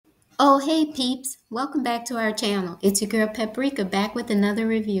Oh, hey peeps, welcome back to our channel. It's your girl Paprika back with another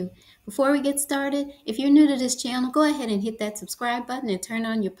review. Before we get started, if you're new to this channel, go ahead and hit that subscribe button and turn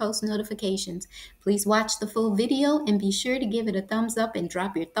on your post notifications. Please watch the full video and be sure to give it a thumbs up and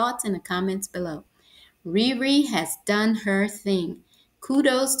drop your thoughts in the comments below. Riri has done her thing.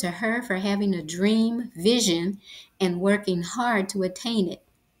 Kudos to her for having a dream, vision, and working hard to attain it.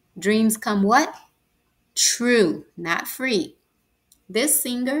 Dreams come what? True, not free. This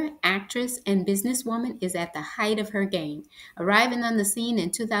singer, actress, and businesswoman is at the height of her game, arriving on the scene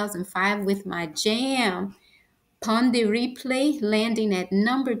in 2005 with my jam, Pon de Replay, landing at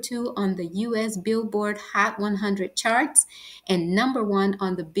number 2 on the US Billboard Hot 100 charts and number 1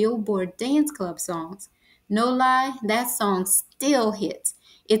 on the Billboard Dance Club songs. No lie, that song still hits.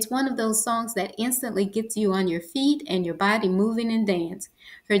 It's one of those songs that instantly gets you on your feet and your body moving and dance.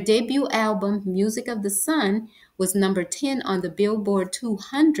 Her debut album, Music of the Sun, was number 10 on the Billboard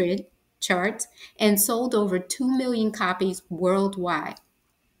 200 charts and sold over 2 million copies worldwide.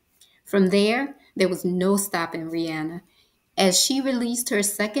 From there was no stopping Rihanna, as she released her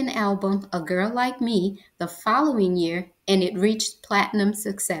second album, A Girl Like Me, the following year, and it reached platinum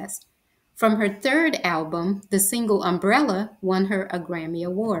success. From her third album, the single Umbrella won her a Grammy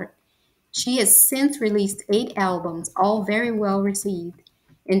Award. She has since released 8 albums, all very well received.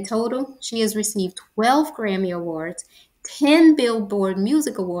 In total, she has received 12 Grammy Awards, 10 Billboard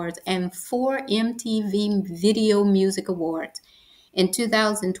Music Awards, and 4 MTV Video Music Awards. In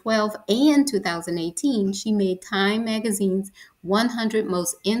 2012 and 2018, she made Time Magazine's 100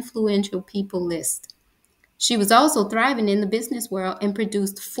 Most Influential People list. She was also thriving in the business world and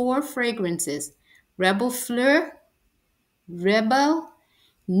produced 4 fragrances: Rebel Fleur, Rebel,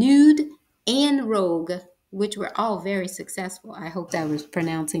 Nude, and Rogue, which were all very successful. I hope I was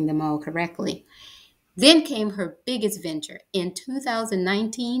pronouncing them all correctly. Then came her biggest venture. In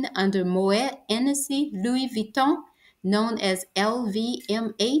 2019, under Moet Hennessy Louis Vuitton, known as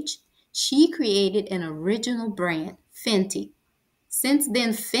LVMH, she created an original brand, Fenty. Since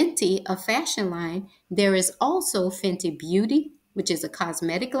then, Fenty, a fashion line, there is also Fenty Beauty, which is a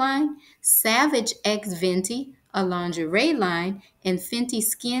cosmetic line, Savage X Fenty, a lingerie line, and Fenty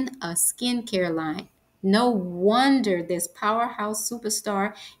Skin, a skincare line. No wonder this powerhouse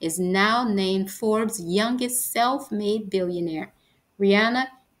superstar is now named Forbes' youngest self-made billionaire. Rihanna,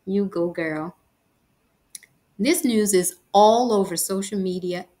 you go girl. This news is all over social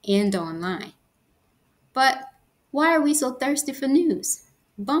media and online. But why are we so thirsty for news?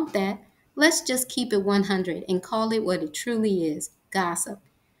 Bump that. Let's just keep it 100 and call it what it truly is: gossip.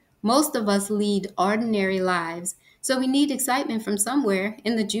 Most of us lead ordinary lives, so we need excitement from somewhere,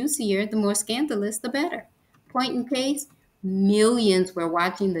 and the juicier, the more scandalous, the better. Point in case, millions were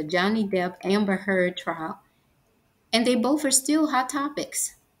watching the Johnny Depp Amber Heard trial, and they both are still hot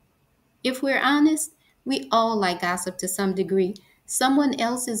topics. If we're honest, we all like gossip to some degree. Someone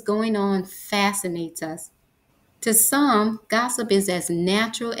else's going on fascinates us. To some, gossip is as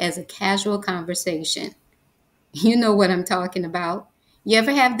natural as a casual conversation. You know what I'm talking about. You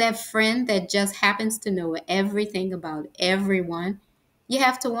ever have that friend that just happens to know everything about everyone? You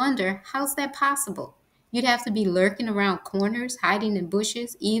have to wonder, how's that possible? You'd have to be lurking around corners, hiding in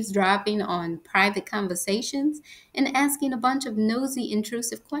bushes, eavesdropping on private conversations, and asking a bunch of nosy,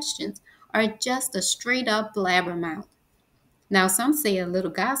 intrusive questions, or just a straight up blabbermouth. Now, some say a little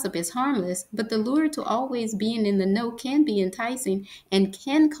gossip is harmless, but the lure to always being in the know can be enticing and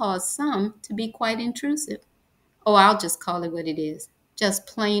can cause some to be quite intrusive. Oh, I'll just call it what it is. Just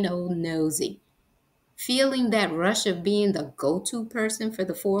plain old nosy. Feeling that rush of being the go-to person for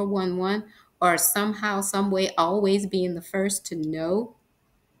the 411 or somehow, some way always being the first to know,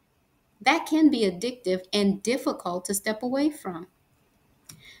 that can be addictive and difficult to step away from.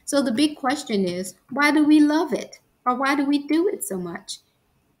 So the big question is, why do we love it? Or why do we do it so much?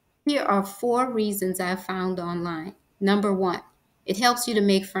 Here are 4 reasons I've found online. Number 1, it helps you to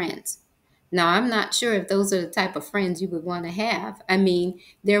make friends. Now, I'm not sure if those are the type of friends you would want to have. I mean,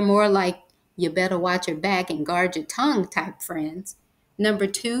 they're more like you better watch your back and guard your tongue type friends. Number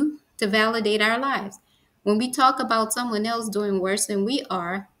 2, to validate our lives. When we talk about someone else doing worse than we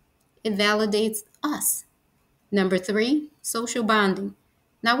are, it validates us. Number 3, social bonding.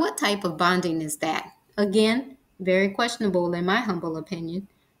 Now, what type of bonding is that? Again, very questionable in my humble opinion.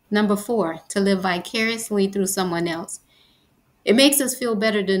 Number 4, to live vicariously through someone else. It makes us feel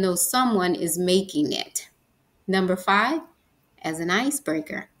better to know someone is making it. Number 5, as an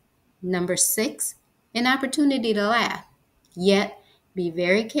icebreaker. Number 6, an opportunity to laugh. Yet, be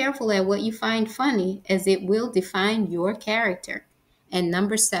very careful at what you find funny, as it will define your character. And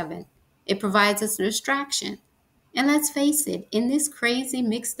number 7, it provides us a distraction. And let's face it, in this crazy,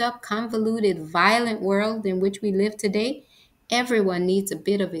 mixed up, convoluted, violent world in which we live today, everyone needs a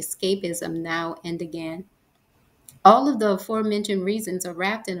bit of escapism now and again. All of the aforementioned reasons are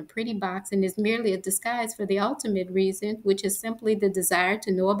wrapped in a pretty box and is merely a disguise for the ultimate reason, which is simply the desire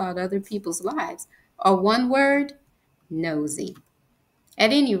to know about other people's lives. Or one word, nosy.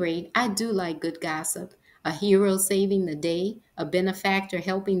 At any rate, I do like good gossip, a hero saving the day, a benefactor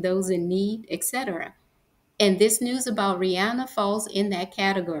helping those in need, etc. And this news about Rihanna falls in that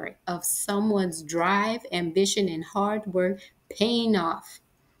category of someone's drive, ambition, and hard work paying off.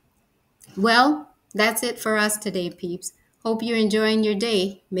 Well, that's it for us today, peeps. Hope you're enjoying your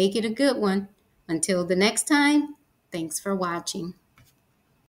day. Make it a good one. Until the next time, thanks for watching.